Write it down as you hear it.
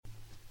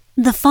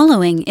The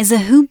following is a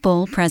Hoop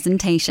Ball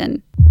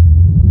presentation.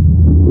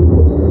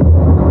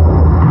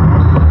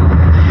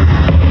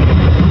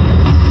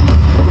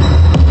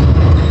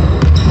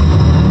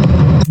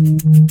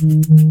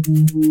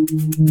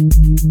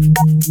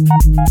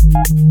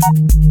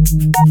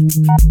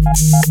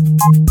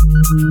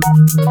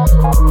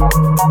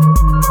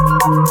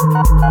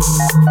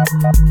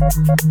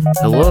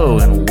 Hello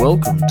and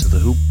welcome to the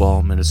Hoop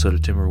Ball Minnesota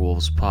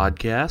Timberwolves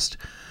podcast.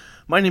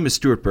 My name is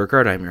Stuart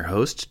Burkhardt. I'm your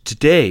host.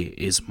 Today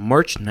is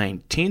March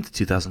 19th,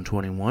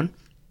 2021,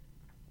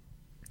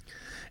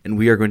 and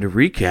we are going to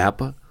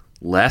recap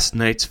last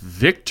night's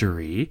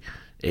victory,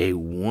 a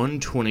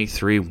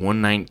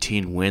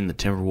 123-119 win the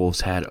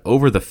Timberwolves had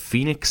over the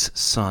Phoenix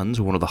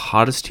Suns, one of the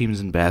hottest teams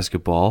in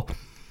basketball.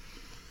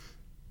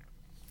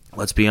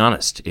 Let's be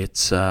honest,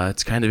 it's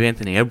kind of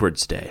Anthony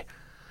Edwards' day.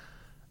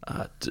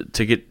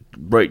 To get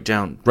right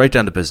down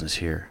to business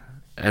here,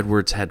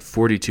 Edwards had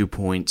 42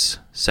 points,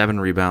 7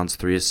 rebounds,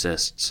 3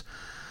 assists,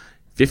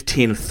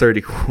 15 of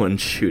 31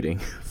 shooting,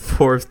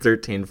 4 of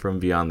 13 from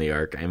beyond the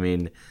arc. I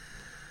mean,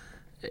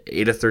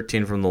 8 of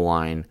 13 from the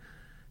line.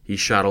 He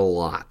shot a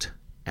lot,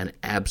 an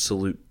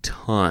absolute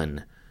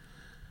ton,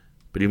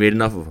 but he made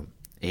enough of them,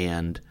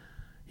 and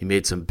he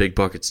made some big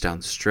buckets down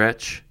the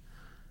stretch.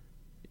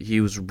 He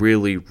was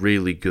really,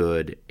 really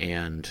good,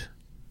 and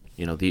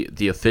you know,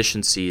 the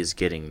efficiency is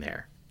getting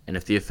there. And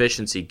if the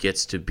efficiency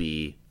gets to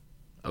be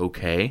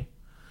okay,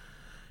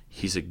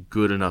 he's a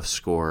good enough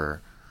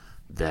scorer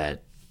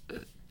that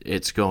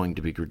it's going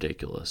to be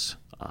ridiculous.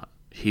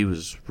 He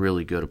was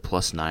really good, a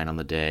 +9 on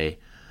the day.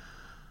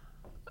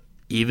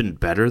 Even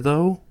better,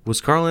 though,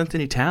 was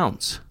Karl-Anthony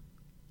Towns.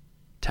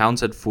 Towns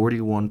had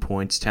 41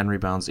 points, 10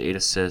 rebounds, 8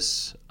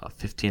 assists,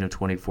 15 of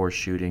 24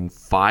 shooting,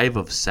 5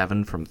 of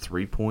 7 from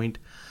three-point,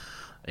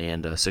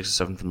 and 6 of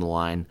 7 from the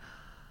line.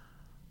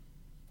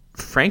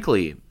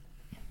 Frankly,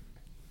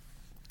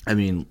 I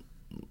mean,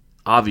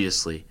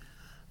 obviously,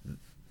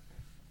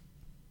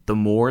 the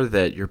more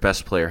that your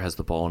best player has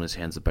the ball in his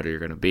hands, the better you're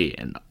going to be.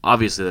 And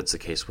obviously that's the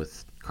case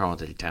with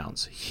Karl-Anthony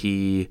Towns.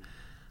 The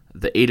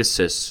 8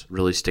 assists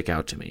really stick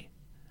out to me.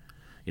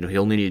 You know, he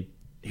only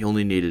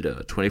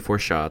needed 24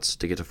 shots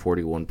to get to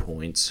 41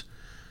 points,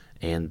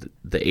 and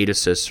the 8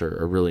 assists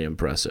are really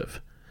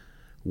impressive.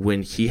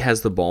 When he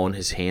has the ball in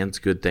his hands,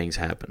 good things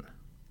happen.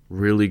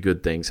 Really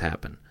good things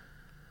happen.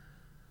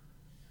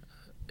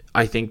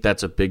 I think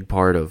that's a big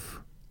part of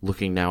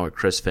looking now at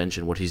Chris Finch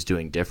and what he's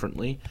doing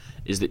differently,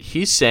 is that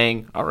he's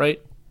saying, all right,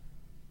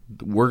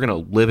 we're going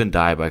to live and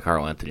die by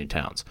Karl-Anthony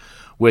Towns,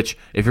 which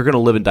if you're going to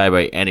live and die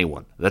by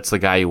anyone, that's the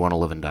guy you want to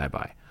live and die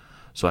by.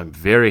 So I'm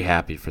very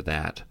happy for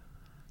that,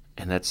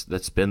 and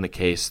that's been the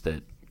case,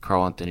 that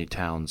Karl-Anthony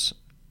Towns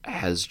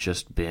has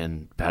just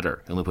been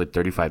better. He only played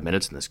 35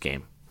 minutes in this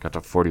game, got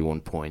to 41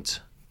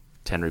 points,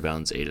 10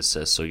 rebounds, 8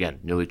 assists, so again,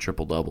 nearly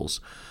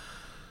triple-doubles.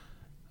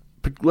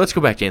 But let's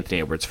go back to Anthony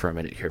Edwards for a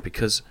minute here,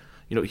 because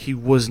you know, he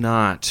was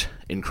not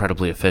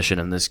incredibly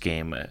efficient in this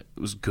game. It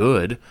was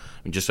good. I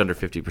mean, just under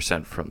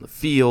 50% from the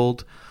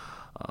field,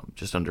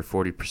 just under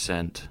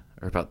 40%,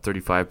 or about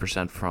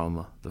 35%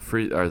 from the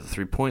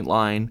three-point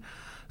line.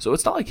 So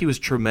it's not like he was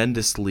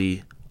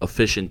tremendously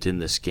efficient in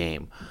this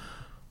game.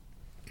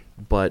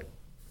 But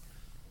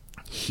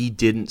he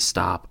didn't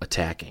stop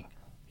attacking.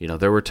 You know,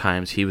 there were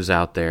times he was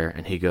out there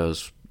and he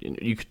goes,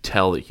 you could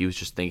tell that he was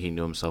just thinking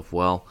to himself,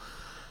 well,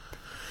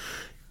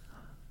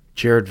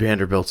 Jared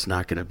Vanderbilt's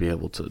not going to be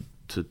able to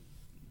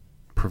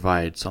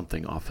provide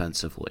something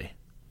offensively.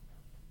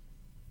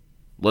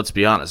 Let's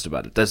be honest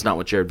about it. That's not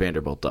what Jared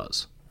Vanderbilt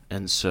does.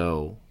 And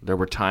so there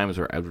were times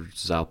where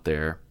Edwards was out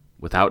there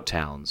without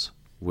Towns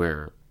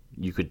where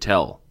you could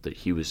tell that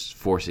he was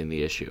forcing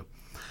the issue.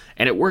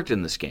 And it worked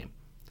in this game.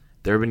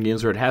 There have been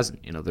games where it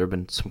hasn't. You know, there have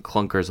been some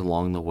clunkers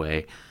along the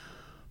way.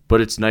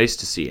 But it's nice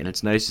to see. And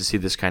it's nice to see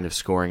this kind of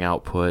scoring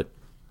output.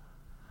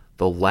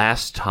 The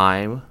last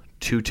time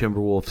two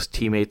Timberwolves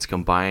teammates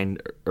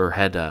combined or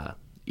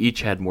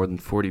each had more than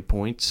 40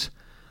 points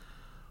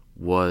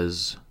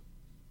was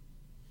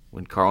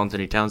when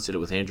Karl-Anthony Towns did it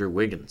with Andrew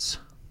Wiggins.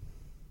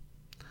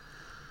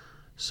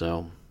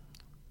 So,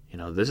 you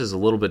know, this is a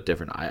little bit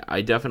different.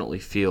 I definitely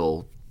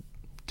feel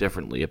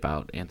differently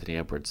about Anthony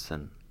Edwards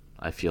than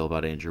I feel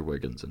about Andrew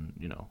Wiggins. And,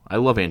 you know, I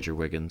love Andrew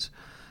Wiggins,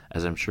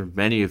 as I'm sure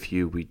many of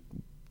you, we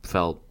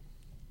felt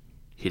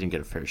he didn't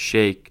get a fair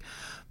shake.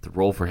 The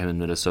role for him in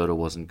Minnesota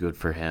wasn't good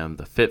for him.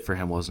 The fit for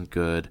him wasn't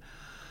good.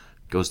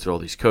 Goes through all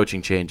these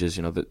coaching changes.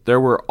 You know, there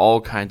were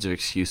all kinds of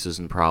excuses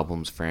and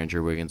problems for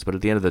Andrew Wiggins. But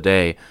at the end of the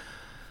day,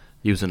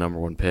 he was the number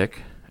 1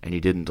 pick, and he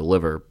didn't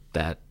deliver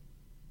that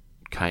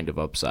kind of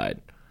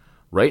upside.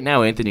 Right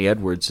now, Anthony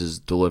Edwards is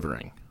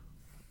delivering.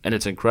 And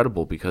it's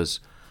incredible because,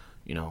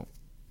 you know,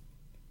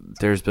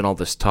 there's been all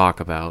this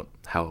talk about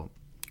how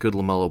good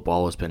LaMelo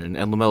Ball has been, and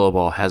LaMelo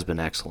Ball has been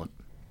excellent.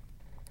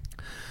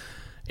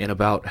 And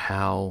about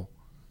how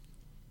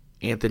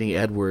Anthony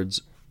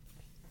Edwards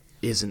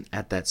isn't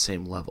at that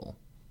same level.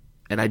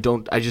 And I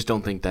just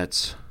don't think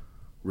that's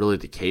really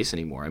the case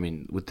anymore. I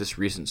mean, with this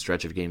recent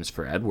stretch of games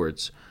for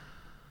Edwards,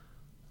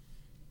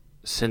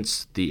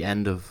 since the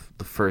end of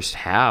the first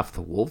half,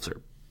 the Wolves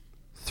are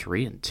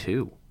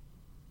 3-2.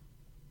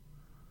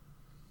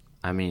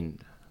 I mean,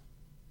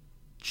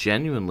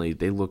 genuinely,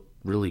 they look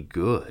really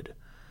good.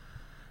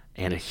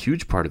 And a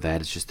huge part of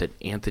that is just that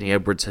Anthony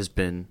Edwards has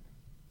been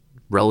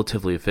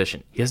relatively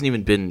efficient. He hasn't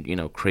even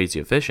been, crazy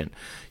efficient.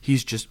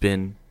 He's just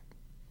been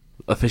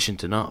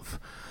efficient enough.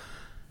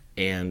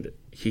 And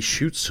he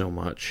shoots so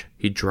much,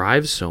 he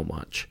drives so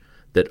much,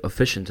 that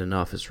efficient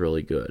enough is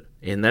really good.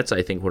 And that's,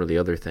 I think, one of the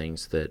other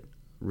things that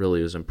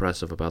really was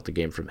impressive about the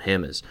game from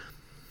him is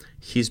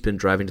he's been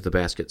driving to the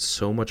basket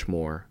so much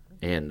more.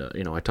 And,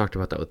 I talked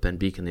about that with Ben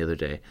Beacon the other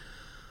day.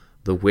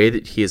 The way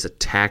that he is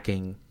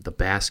attacking the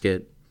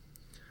basket,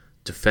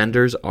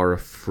 defenders are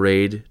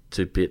afraid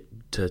to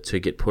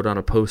get put on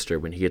a poster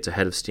when he gets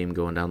ahead of steam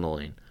going down the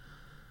lane.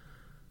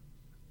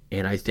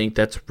 And I think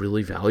that's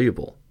really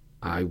valuable.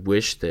 I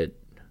wish D'Angelo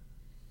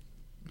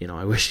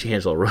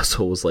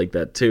Russell was like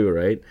that too,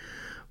 right?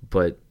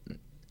 But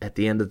at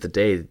the end of the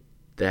day,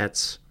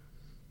 that's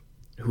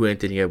who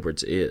Anthony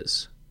Edwards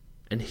is.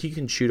 And he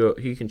can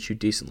shoot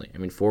decently. I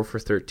mean, 4 for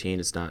 13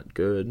 is not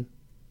good,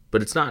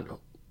 but it's not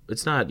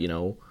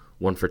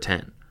 1 for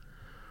 10,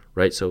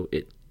 right? So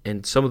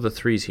and some of the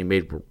threes he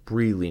made were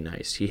really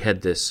nice. He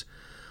had this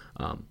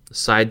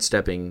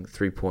sidestepping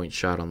 3-point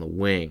shot on the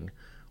wing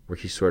where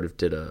he sort of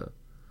did a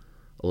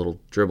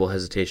little dribble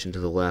hesitation to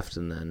the left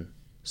and then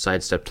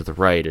sidestep to the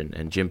right,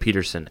 and Jim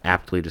Peterson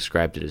aptly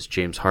described it as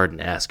James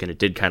Harden-esque, and it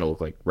did kind of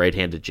look like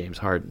right-handed James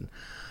Harden.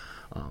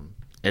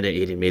 And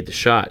he made the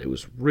shot. It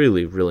was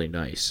really, really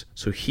nice.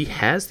 So he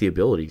has the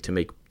ability to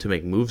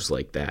make moves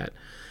like that.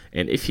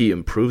 And if he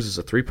improves as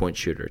a three-point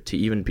shooter to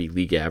even be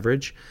league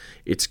average,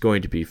 it's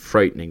going to be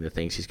frightening the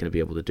things he's going to be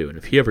able to do. And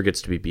if he ever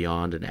gets to be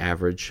beyond an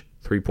average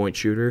three-point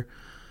shooter,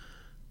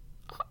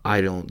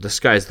 the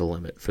sky's the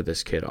limit for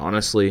this kid.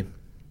 Honestly,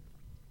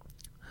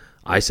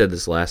 I said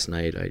this last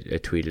night. I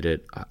tweeted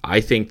it. I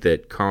think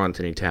that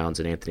Karl-Anthony Towns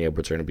and Anthony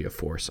Edwards are going to be a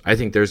force. I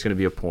think there's going to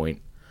be a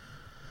point,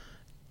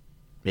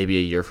 maybe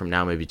a year from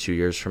now, maybe 2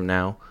 years from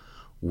now,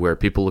 where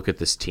people look at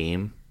this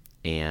team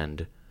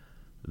and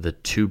the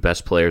two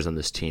best players on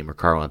this team are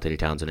Karl-Anthony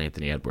Towns and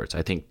Anthony Edwards.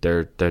 I think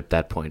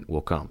that point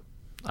will come.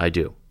 I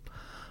do.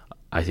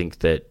 I think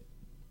that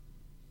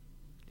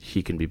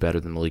he can be better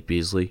than Malik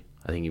Beasley.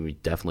 I think he can be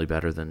definitely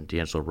better than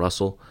D'Angelo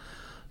Russell.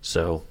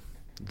 So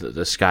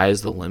the sky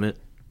is the limit,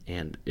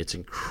 and it's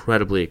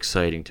incredibly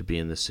exciting to be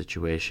in this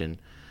situation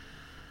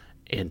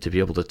and to be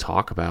able to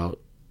talk about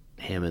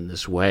him in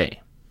this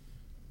way.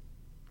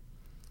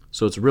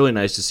 So it's really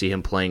nice to see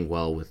him playing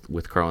well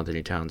with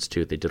Karl-Anthony Towns,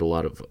 too. They did a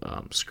lot of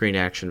screen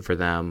action for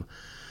them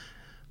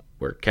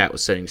where Cat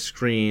was setting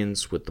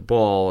screens with the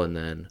ball, and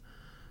then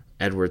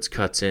Edwards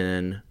cuts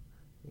in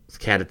with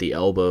Cat at the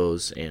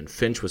elbows, and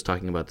Finch was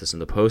talking about this in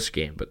the post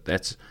game, but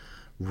that's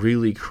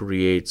really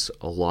creates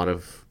a lot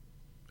of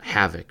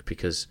havoc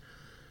because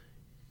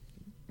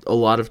a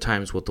lot of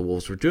times what the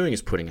Wolves were doing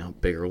is putting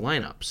out bigger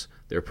lineups.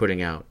 They're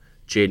putting out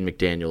Jaden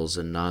McDaniels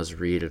and Naz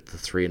Reid at the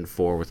 3 and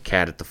 4 with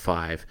Cat at the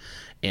 5.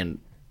 And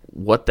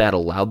what that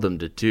allowed them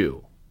to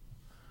do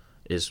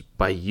is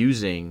by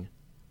using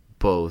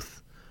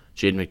both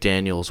Jaden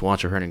McDaniels,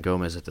 Juancho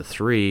Hernan-Gomez at the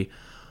 3,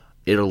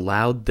 it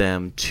allowed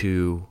them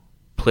to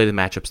play the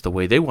matchups the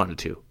way they wanted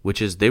to,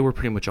 which is they were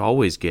pretty much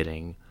always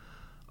getting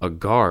a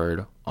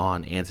guard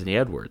on Anthony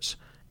Edwards.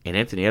 And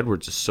Anthony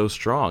Edwards is so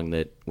strong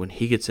that when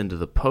he gets into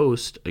the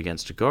post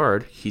against a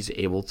guard, he's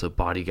able to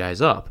body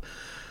guys up.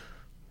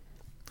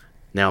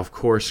 Now, of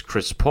course,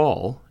 Chris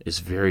Paul is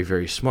very,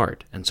 very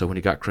smart. And so when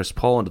he got Chris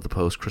Paul into the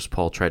post, Chris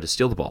Paul tried to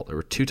steal the ball. There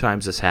were 2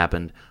 times this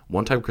happened.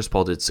 One time Chris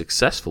Paul did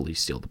successfully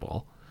steal the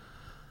ball.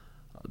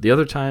 The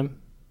other time,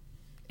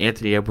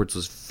 Anthony Edwards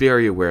was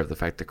very aware of the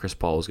fact that Chris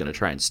Paul was going to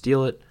try and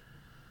steal it,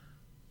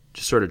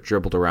 just sort of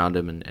dribbled around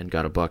him and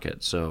got a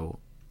bucket. So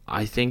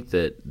I think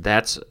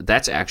that's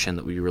action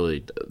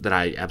that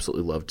I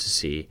absolutely love to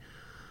see.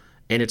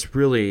 And it's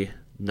really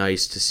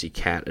nice to see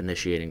Cat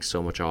initiating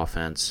so much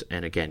offense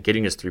and, again,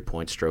 getting his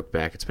three-point stroke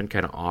back. It's been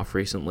kind of off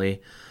recently.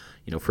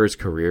 For his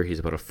career, he's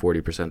about a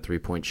 40%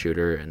 three-point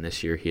shooter, and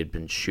this year he had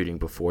been shooting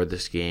before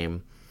this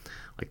game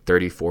like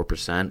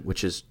 34%,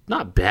 which is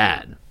not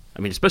bad.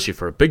 I mean, especially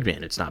for a big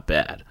man, it's not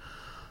bad.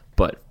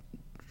 But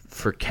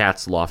for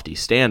Cat's lofty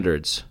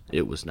standards,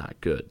 it was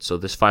not good. So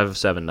this 5 of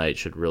 7 night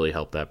should really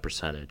help that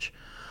percentage.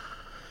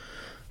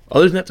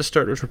 Other than that, the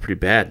starters were pretty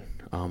bad.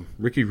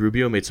 Ricky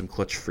Rubio made some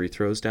clutch free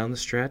throws down the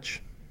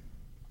stretch,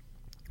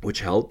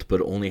 which helped,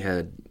 but only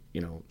had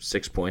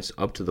 6 points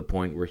up to the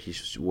point where he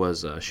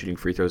was shooting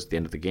free throws at the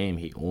end of the game.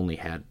 He only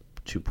had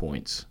 2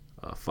 points,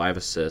 5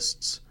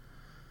 assists.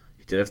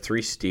 He did have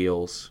 3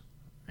 steals,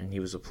 and he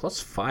was a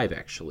 +5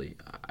 actually.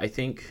 I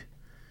think,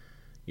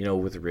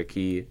 with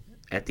Ricky,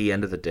 at the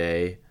end of the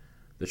day,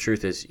 the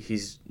truth is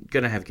he's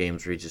going to have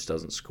games where he just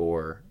doesn't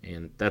score,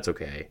 and that's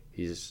okay.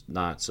 He's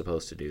not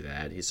supposed to do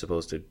that. He's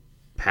supposed to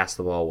pass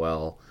the ball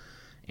well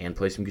and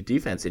play some good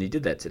defense, and he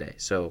did that today.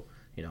 So,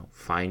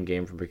 fine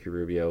game from Ricky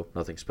Rubio,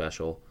 nothing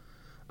special.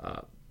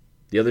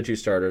 The other 2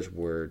 starters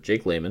were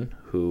Jake Layman,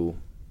 who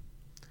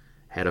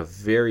had a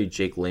very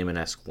Jake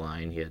Layman-esque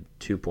line. He had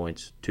 2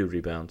 points, 2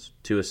 rebounds,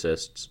 2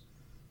 assists,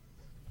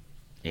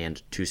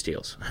 and 2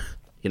 steals.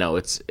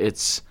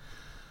 It's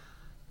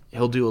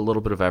he'll do a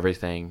little bit of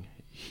everything.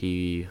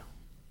 He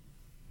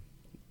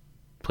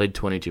played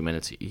 22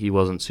 minutes. He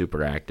wasn't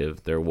super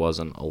active. There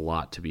wasn't a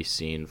lot to be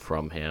seen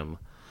from him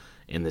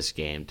in this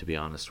game, to be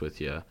honest with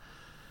you.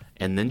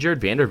 And then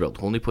Jared Vanderbilt,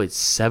 who only played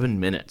 7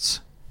 minutes.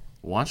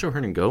 Juancho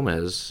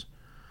Hernangomez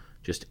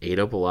just ate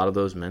up a lot of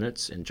those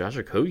minutes, and Josh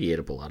Okogie ate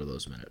up a lot of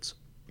those minutes.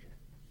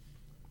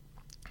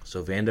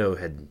 So Vando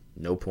had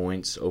no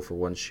points, 0 for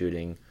 1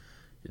 shooting,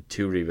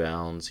 2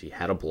 rebounds. He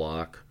had a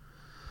block.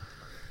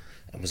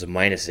 It was a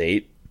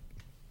 -8.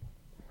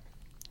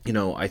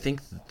 I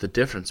think the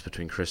difference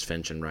between Chris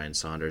Finch and Ryan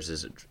Saunders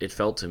is it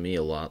felt to me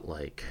a lot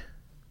like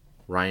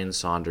Ryan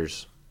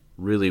Saunders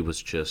really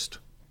was just,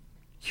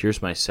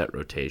 here's my set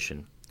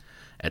rotation.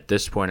 At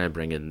this point, I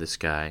bring in this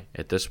guy.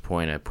 At this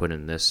point, I put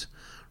in this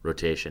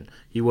rotation.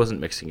 He wasn't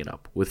mixing it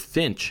up. With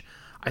Finch,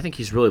 I think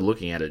he's really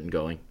looking at it and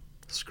going,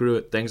 screw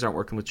it, things aren't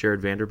working with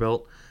Jared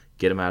Vanderbilt.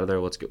 Get him out of there.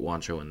 Let's get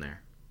Juancho in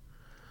there.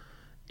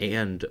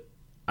 And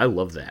I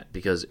love that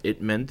because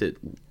it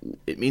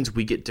means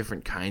we get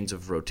different kinds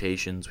of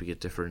rotations. We get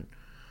different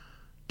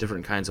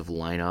kinds of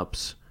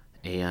lineups.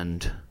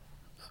 And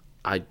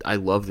I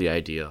love the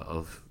idea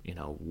of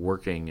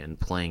working and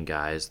playing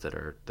guys that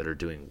are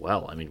doing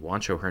well. I mean,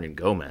 Juancho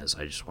Hernangomez,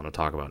 I just want to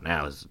talk about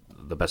now, is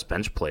the best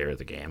bench player of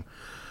the game.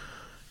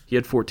 He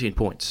had 14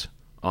 points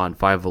on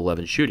 5 of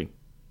 11 shooting,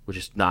 which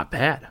is not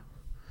bad.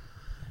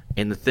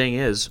 And the thing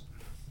is,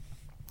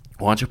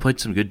 Juancho played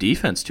some good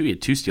defense too. He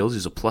had 2 steals. He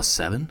was a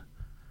 +7.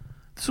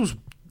 This was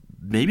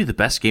maybe the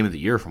best game of the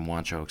year from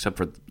Juancho, except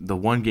for the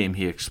one game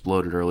he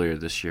exploded earlier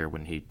this year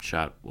when he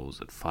shot,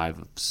 5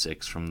 of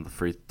 6 from the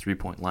free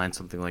 3-point line,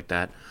 something like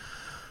that.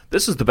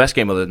 This is the best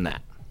game other than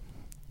that.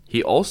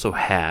 He also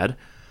had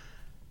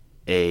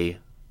a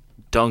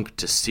dunk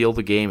to seal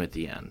the game at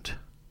the end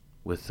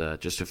with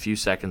just a few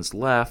seconds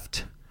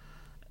left.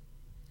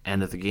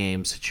 End of the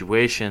game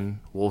situation.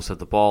 Wolves have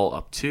the ball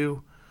up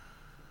 2.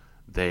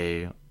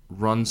 They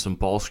run some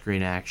ball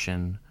screen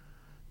action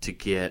to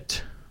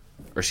get,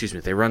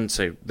 they run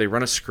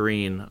a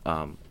screen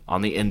on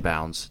the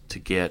inbounds to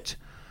get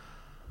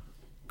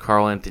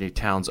Karl Anthony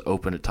Towns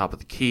open at top of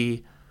the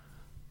key.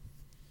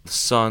 The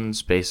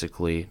Suns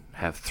basically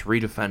have 3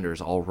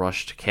 defenders all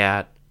rush to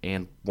Cat,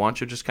 and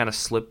Juancho just kind of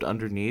slipped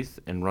underneath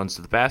and runs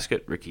to the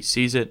basket. Ricky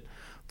sees it,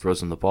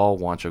 throws him the ball.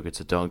 Juancho gets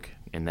a dunk,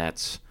 and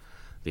that's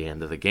the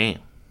end of the game.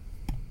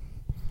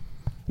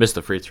 Missed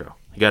the free throw.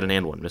 He got an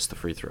and one, missed the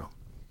free throw.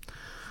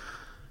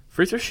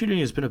 Free throw shooting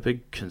has been a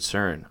big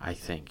concern, I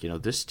think.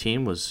 This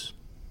team was,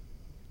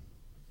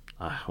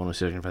 I want to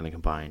see if I can find the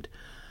combined.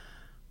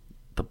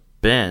 The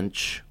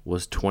bench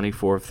was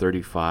 24 of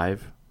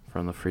 35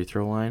 from the free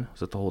throw line. Was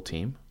that the whole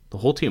team? The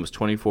whole team was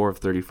 24 of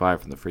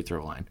 35 from the free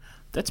throw line.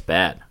 That's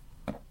bad.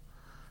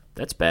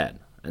 That's bad.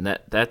 And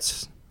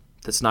that's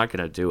not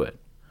going to do it.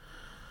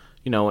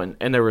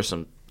 And there were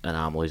some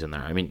anomalies in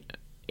there. I mean,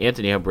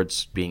 Anthony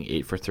Edwards being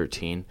 8 for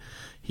 13,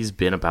 he's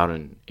been about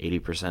an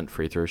 80%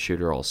 free throw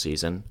shooter all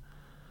season.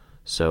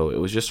 So it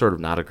was just sort of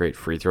not a great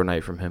free throw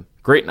night from him.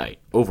 Great night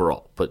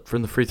overall, but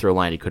from the free throw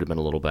line, he could have been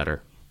a little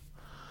better.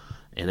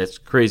 And it's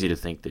crazy to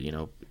think that,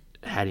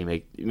 had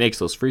he makes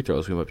those free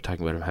throws, we might be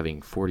talking about him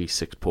having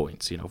 46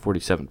 points,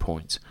 47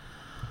 points.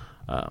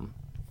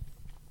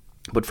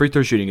 But free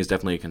throw shooting is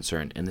definitely a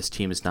concern, and this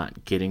team is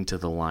not getting to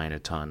the line a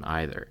ton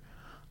either.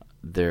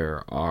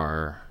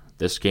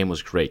 This game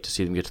was great. To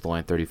see them get to the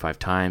line 35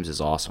 times is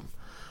awesome.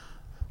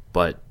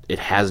 But it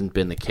hasn't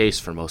been the case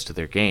for most of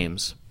their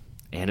games,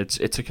 and it's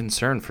a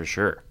concern for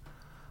sure.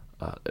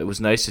 It was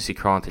nice to see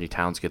Karl Anthony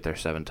Towns get there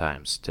 7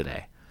 times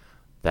today.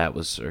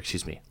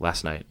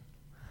 Last night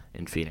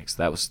in Phoenix.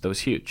 That was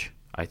huge.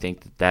 I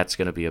think that's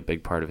going to be a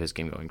big part of his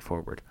game going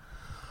forward.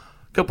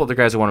 A couple other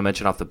guys I want to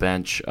mention off the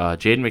bench.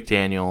 Jaden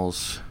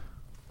McDaniels,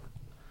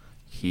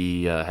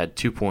 he had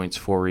 2 points,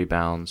 4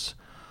 rebounds.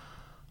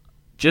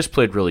 Just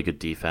played really good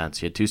defense.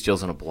 He had 2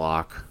 steals and a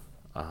block.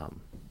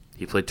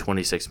 He played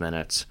 26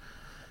 minutes.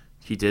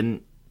 He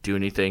didn't do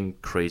anything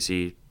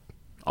crazy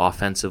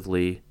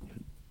offensively.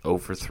 0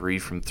 for 3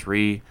 from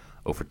 3,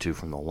 0 for 2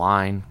 from the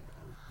line.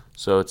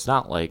 So it's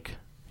not like,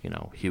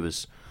 he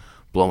was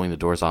blowing the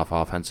doors off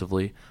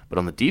offensively. But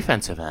on the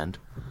defensive end,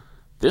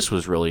 this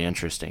was really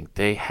interesting.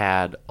 They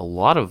had a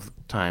lot of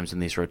times in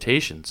these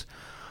rotations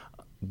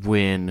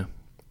when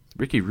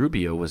Ricky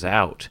Rubio was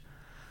out,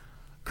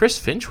 Chris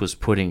Finch was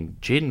putting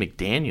Jaden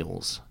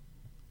McDaniels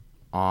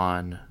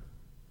on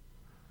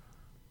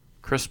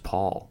Chris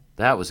Paul.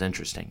 That was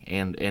interesting.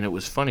 And it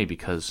was funny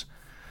because,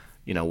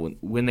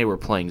 when they were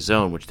playing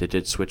zone, which they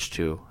did switch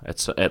to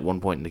at one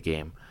point in the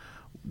game,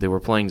 they were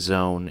playing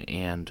zone,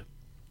 and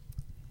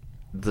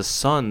the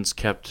Suns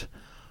kept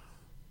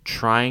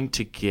trying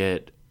to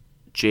get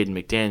Jaden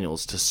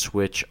McDaniels to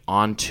switch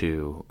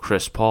onto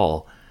Chris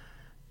Paul,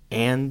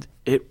 and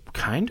it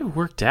kind of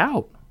worked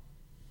out.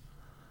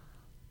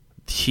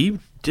 He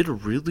did a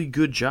really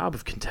good job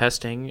of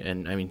contesting,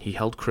 and I mean, he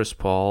held Chris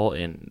Paul,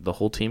 and the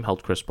whole team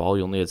held Chris Paul.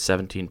 He only had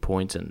 17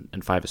 points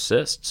and 5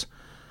 assists.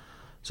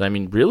 So I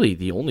mean, really,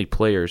 the only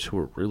player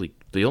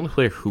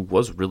who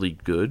was really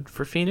good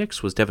for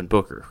Phoenix was Devin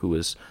Booker, who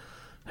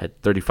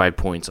had 35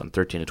 points on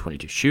 13 of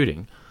 22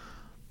 shooting.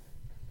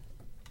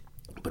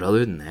 But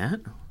other than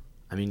that,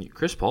 I mean,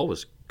 Chris Paul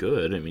was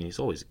good. I mean, he's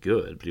always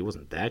good, but he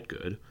wasn't that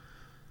good.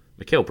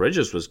 Mikal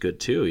Bridges was good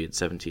too. He had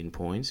 17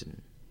 points,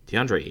 and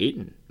DeAndre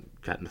Ayton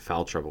got into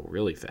foul trouble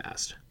really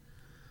fast.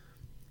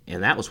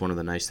 And that was one of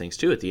the nice things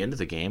too. At the end of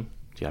the game,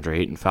 DeAndre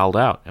Ayton fouled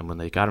out, and when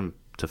they got him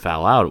to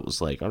foul out, it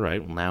was like, all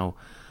right, well now,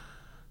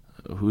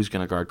 who's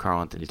going to guard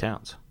Karl Anthony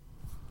Towns?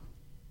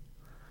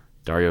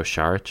 Dario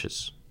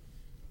Saric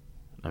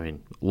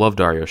love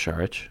Dario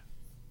Saric.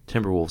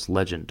 Timberwolves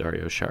legend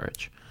Dario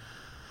Saric.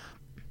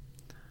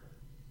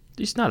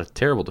 He's not a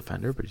terrible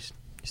defender, but he's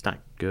not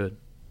good.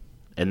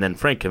 And then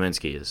Frank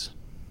Kaminsky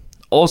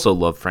also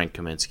love Frank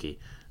Kaminsky.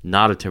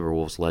 Not a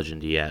Timberwolves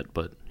legend yet,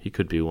 but he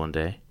could be one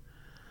day.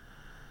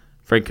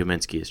 Frank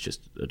Kaminsky is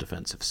just a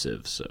defensive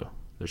sieve, so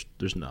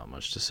there's not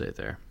much to say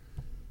there.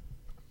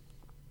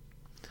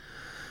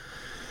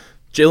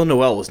 Jaylen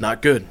Nowell was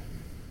not good.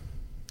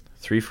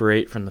 3 for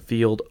 8 from the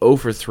field, 0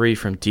 for 3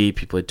 from deep.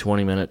 He played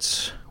 20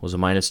 minutes, was a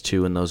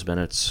 -2 in those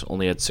minutes,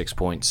 only had 6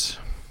 points.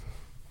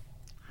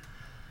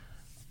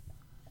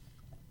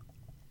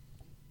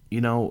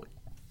 You know,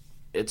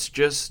 it's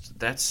just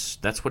that's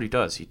what he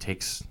does. He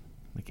takes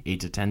like 8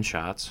 to 10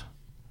 shots,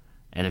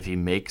 and if he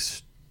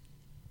makes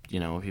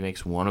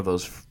one of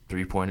those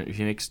 3-pointers, if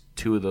he makes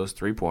 2 of those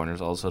 3-pointers,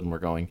 all of a sudden we're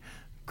going,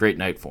 great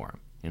night for him.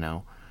 You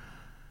know,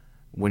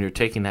 when you're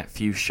taking that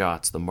few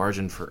shots, the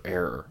margin for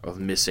error of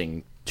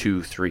missing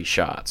 2-3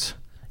 shots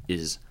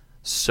is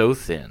so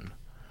thin,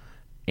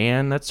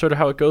 and that's sort of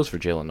how it goes for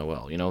Jaylen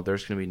Nowell. You know,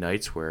 there's going to be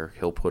nights where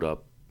he'll put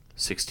up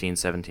 16,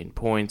 17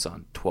 points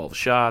on 12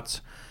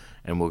 shots,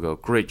 and we'll go,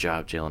 great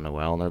job, Jaylen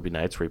Nowell. And there'll be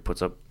nights where he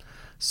puts up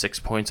 6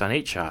 points on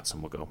 8 shots,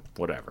 and we'll go,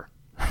 whatever.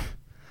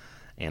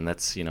 And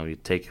that's, you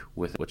take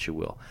with what you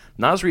will.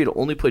 Naz Reid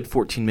only played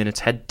 14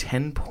 minutes, had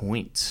 10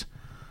 points.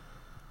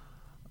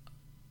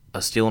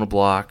 A steal and a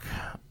block,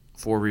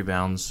 4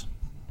 rebounds.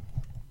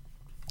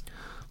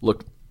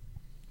 Look,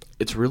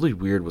 it's really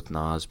weird with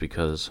Naz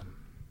because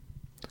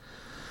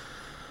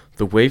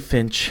the way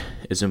Finch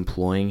is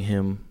employing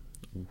him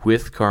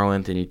with Karl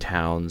Anthony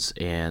Towns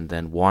and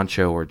then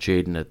Juancho or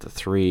Jaden at the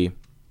 3,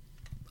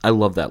 I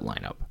love that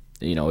lineup.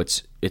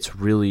 It's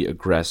really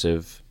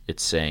aggressive.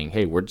 It's saying,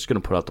 hey, we're just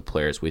going to put out the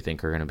players we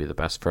think are going to be the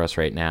best for us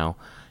right now.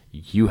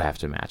 You have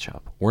to match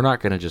up. We're not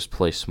going to just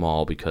play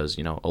small because,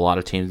 a lot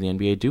of teams in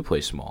the NBA do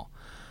play small.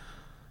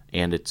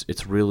 And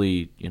it's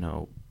really,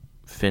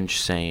 Finch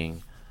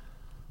saying,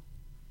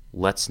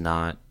 let's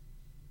not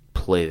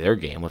play their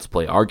game. Let's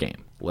play our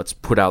game. Let's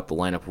put out the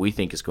lineup we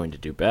think is going to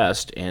do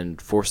best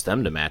and force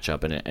them to match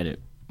up. And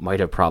it might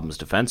have problems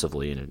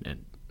defensively,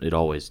 and it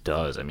always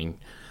does. I mean,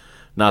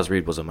 Naz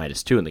Reid was a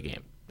 -2 in the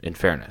game, in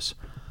fairness.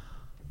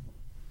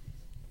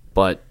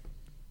 But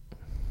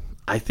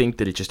I think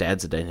that it just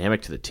adds a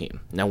dynamic to the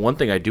team. Now, one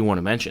thing I do want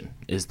to mention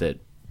is that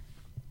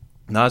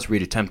Naz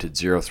Reid attempted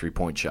 0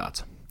 3-point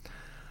shots.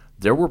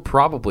 There were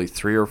probably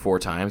 3 or 4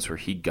 times where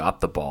he got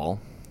the ball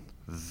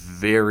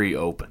very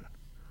open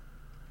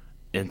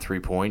in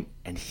 3-point,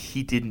 and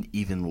he didn't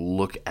even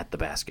look at the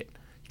basket.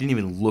 He didn't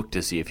even look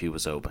to see if he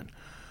was open.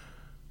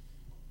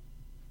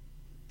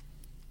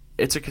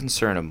 It's a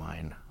concern of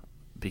mine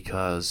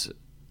because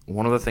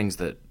one of the things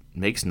that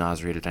makes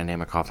Naz Reid a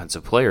dynamic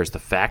offensive player is the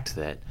fact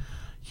that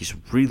he's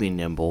really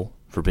nimble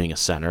for being a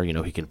center.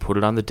 He can put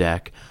it on the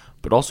deck,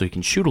 but also he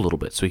can shoot a little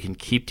bit, so he can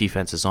keep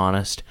defenses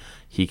honest.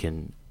 He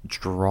can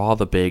draw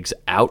the bigs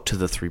out to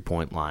the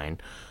 3-point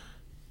line.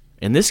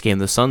 In this game,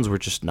 the Suns were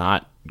just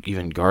not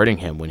even guarding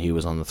him when he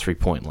was on the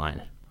 3-point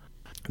line.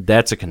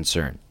 That's a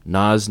concern.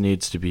 Naz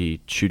needs to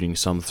be shooting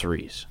some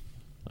threes.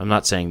 I'm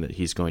not saying that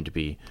he's going to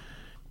be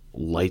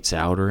lights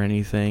out or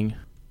anything.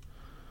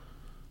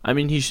 I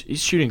mean, he's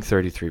shooting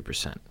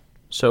 33%.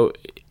 So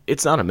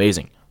it's not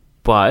amazing.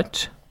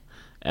 But,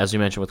 as we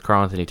mentioned with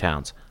Karl Anthony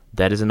Towns,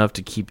 that is enough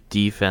to keep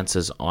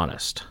defenses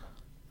honest.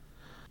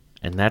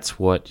 And that's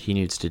what he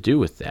needs to do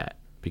with that.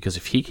 Because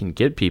if he can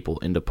get people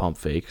into pump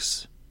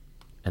fakes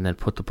and then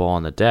put the ball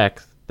on the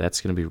deck, that's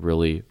going to be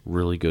really,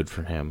 really good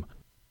for him.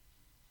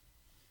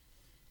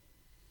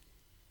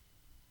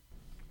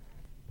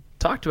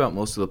 Talked about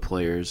most of the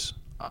players.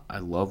 I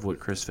love what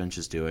Chris Finch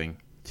is doing.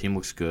 Team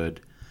looks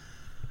good.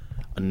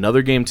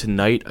 Another game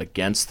tonight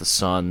against the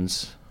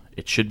Suns.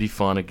 It should be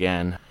fun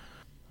again.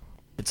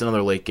 It's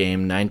another late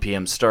game, 9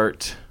 p.m.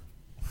 start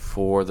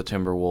for the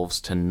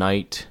Timberwolves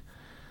tonight.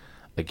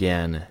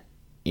 Again,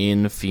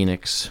 in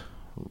Phoenix,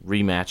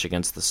 rematch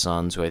against the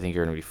Suns, who I think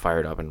are going to be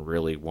fired up and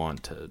really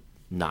want to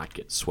not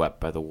get swept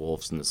by the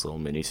Wolves in this little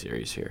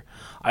mini-series here.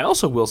 I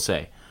also will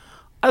say,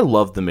 I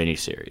love the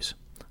mini-series.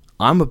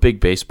 I'm a big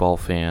baseball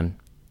fan,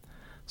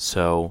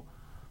 so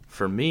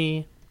for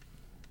me,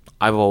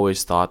 I've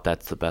always thought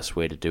that's the best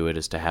way to do it,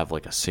 is to have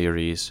like a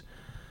series.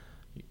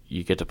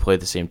 you get to play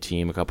the same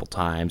team a couple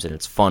times, and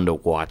it's fun to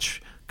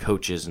watch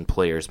coaches and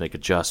players make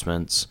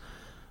adjustments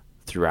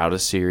throughout a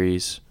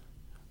series.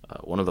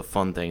 One of the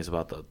fun things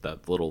about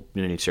that little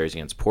mini series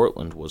against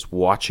Portland was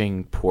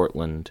watching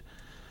Portland.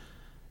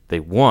 They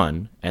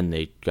won, and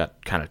they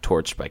got kind of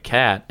torched by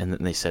Cat, and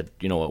then they said,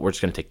 you know what, we're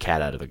just going to take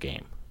Cat out of the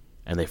game.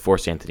 And they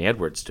forced Anthony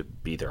Edwards to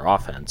be their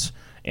offense,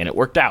 and it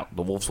worked out.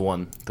 The Wolves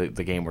won the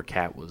game where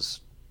Cat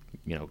was,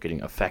 getting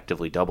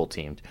effectively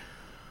double-teamed.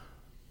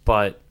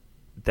 But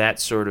that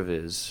sort of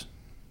is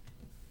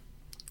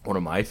one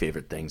of my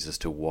favorite things, is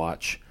to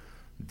watch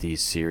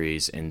these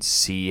series and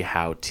see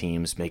how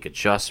teams make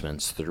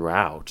adjustments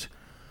throughout.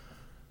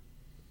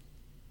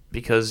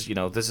 Because,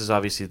 this is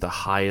obviously the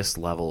highest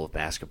level of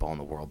basketball in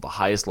the world, the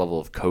highest level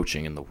of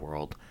coaching in the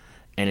world.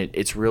 And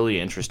it's really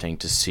interesting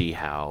to see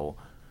how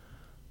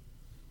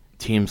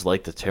teams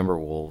like the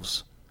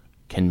Timberwolves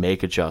can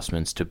make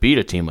adjustments to beat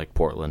a team like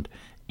Portland,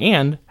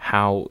 and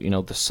how,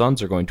 the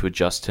Suns are going to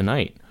adjust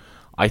tonight.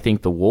 I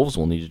think the Wolves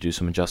will need to do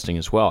some adjusting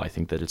as well. I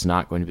think that it's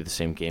not going to be the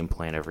same game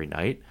plan every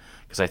night,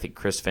 because I think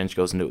Chris Finch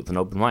goes into it with an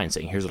open mind,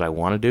 saying, here's what I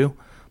want to do,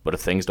 but if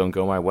things don't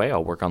go my way,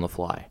 I'll work on the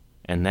fly.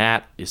 And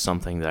that is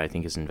something that I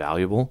think is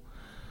invaluable,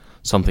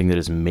 something that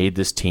has made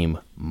this team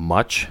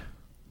much,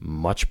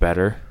 much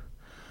better,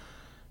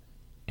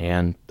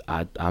 and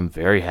I'm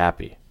very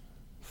happy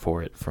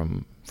for it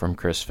from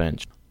Chris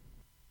Finch.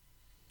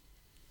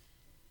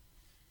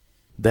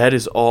 That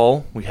is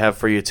all we have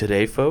for you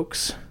today,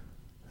 folks.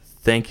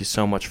 Thank you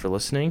so much for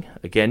listening.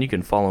 Again, you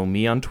can follow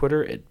me on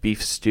Twitter at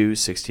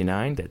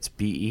BeefStew69. That's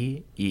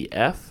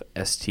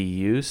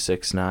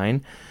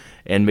BeefStu69.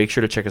 And make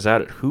sure to check us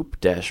out at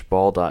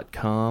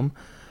hoop-ball.com.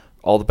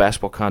 All the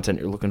basketball content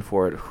you're looking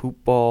for at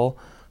Hoopball,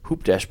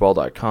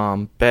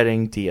 hoop-ball.com,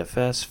 betting,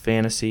 DFS,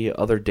 fantasy,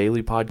 other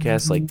daily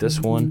podcasts like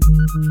this one.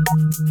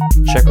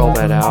 Check all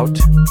that out,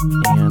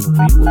 and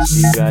we will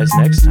see you guys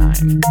next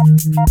time.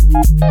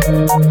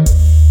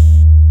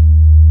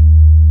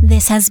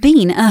 This has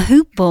been a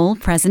Hoop Ball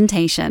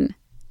presentation.